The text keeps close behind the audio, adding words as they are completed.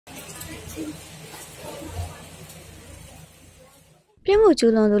ပြမှု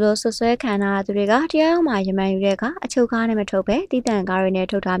ကျူးလွန်သူလို့ဆွဆွဲခံရသူတွေကတရားရုံးမှာရမန်ယူတဲ့အခါအချုပ်ကားနဲ့မထုတ်ပဲတည်တံ့ကားတွေနဲ့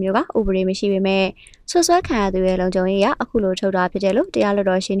ထုတ်တာမျိုးကဥပဒေမရှိပေမဲ့ဆွဆွဲခံရသူရဲ့လုံခြုံရေးအရအခုလိုထုတ်တာဖြစ်တယ်လို့တရားလွှတ်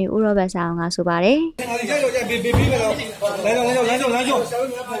တော်ရှင်းနေဦးရောဘတ်ဆောင်ကဆိုပါတယ်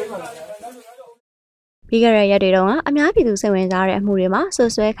ပြီးခဲ့တဲ့ရက်တွေတုန်းကအများပြည်သူစိတ်ဝင်စားတဲ့အမှုတွေမှာဆွ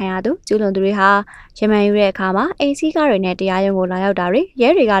ဆွဲခံရသူကျူးလွန်သူတွေဟာရမန်ယူတဲ့အခါမှာအိမ်စီးကားတွေနဲ့တရားရုံးကိုလာရောက်တာတွေရဲ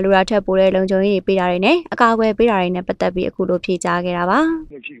တွေကလူရာထက်ပိုတဲ့လုံခြုံရေးပေးတာတွေနဲ့အကာအကွယ်ပေးတာတွေနဲ့ပတ်သက်ပြီးအခုလိုဖြေကြားခဲ့တာပါ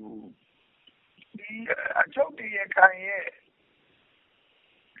မရှိဘူးဒီအချုပ်တရခံရဲ့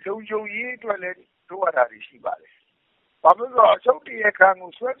လုံခြုံရေးအတွက်လည်းလိုအပ်တာတွေရှိပါတယ်ဘာလို့လဲဆိုတော့အချုပ်တရခံ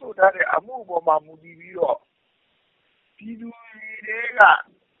ကိုဆွဲဆိုထားတဲ့အမှုပေါ်မှာမူတည်ပြီးတော့ပြည်သူတွေက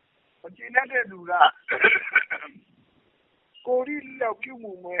မကျေနပ်တဲ့လူကကိုရီလောက်ပြု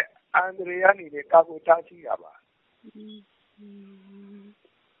မှုမဲ့အန်ဒရီယာနေတဲ့ကာကိုတားကြည့်ရပါ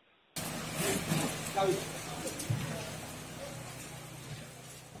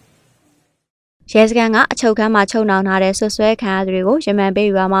ရဲစခန်းကအချုပ်ခန်းမှာချုပ်နှောင်ထားတဲ့ဆွဆွဲခံရသူတွေကိုရမန်ပေး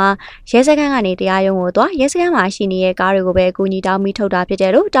ယူရမှာရဲစခန်းကနေတရားရုံးကိုသွားရဲစခန်းမှာရှိနေတဲ့ကားတွေကိုပဲအကူအညီတောင်းပြီးထုတ်တာဖြစ်တ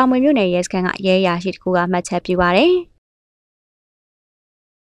ယ်လို့တောင်မွေမြို့နယ်ရဲစခန်းကရဲအရာရှိတကူကမှတ်ချက်ပြုပါတယ်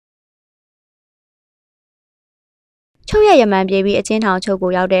ချုပ်ရရမန်ပြေးပြီးအချင်းထောင်ချုပ်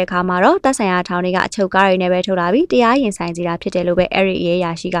ကိုရောက်တဲ့အခါမှာတော့တပ်ဆိုင်ရာထောင်တွေကအချုပ်ကားတွေနဲ့ပဲထုတ်လာပြီးတရားရင်ဆိုင်စီတာဖြစ်တယ်လို့ပဲအဲ့ဒီရဲအ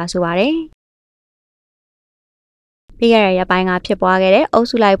ရာရှိကဆိုပါတယ်ပြီးခဲ့တဲ့ရက်ပိုင်းကဖြစ်ပွားခဲ့တဲ့အုပ်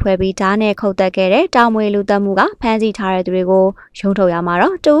စုလိုက်ဖွဲ့ပြီးဓာတ်နဲ့ခုတ်တက်ခဲ့တဲ့တောင်မွေလူသက်မှုကဖမ်းဆီးထားတဲ့သူတွေကိုရုံးထုတ်ရမှာ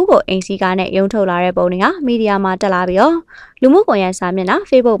တော့တဦးကိုအိမ်စီကားနဲ့ရုံးထုတ်လာတဲ့ပုံတွေကမီဒီယာမှာတက်လာပြီးတော့လူမှုကွန်ရက်စာမျက်နှာ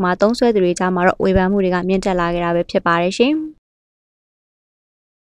Facebook မှာသုံးစွဲသူတွေကြားမှာတော့ဝေဖန်မှုတွေကမြင့်တက်လာခဲ့တာပဲဖြစ်ပါတယ်ရှင်။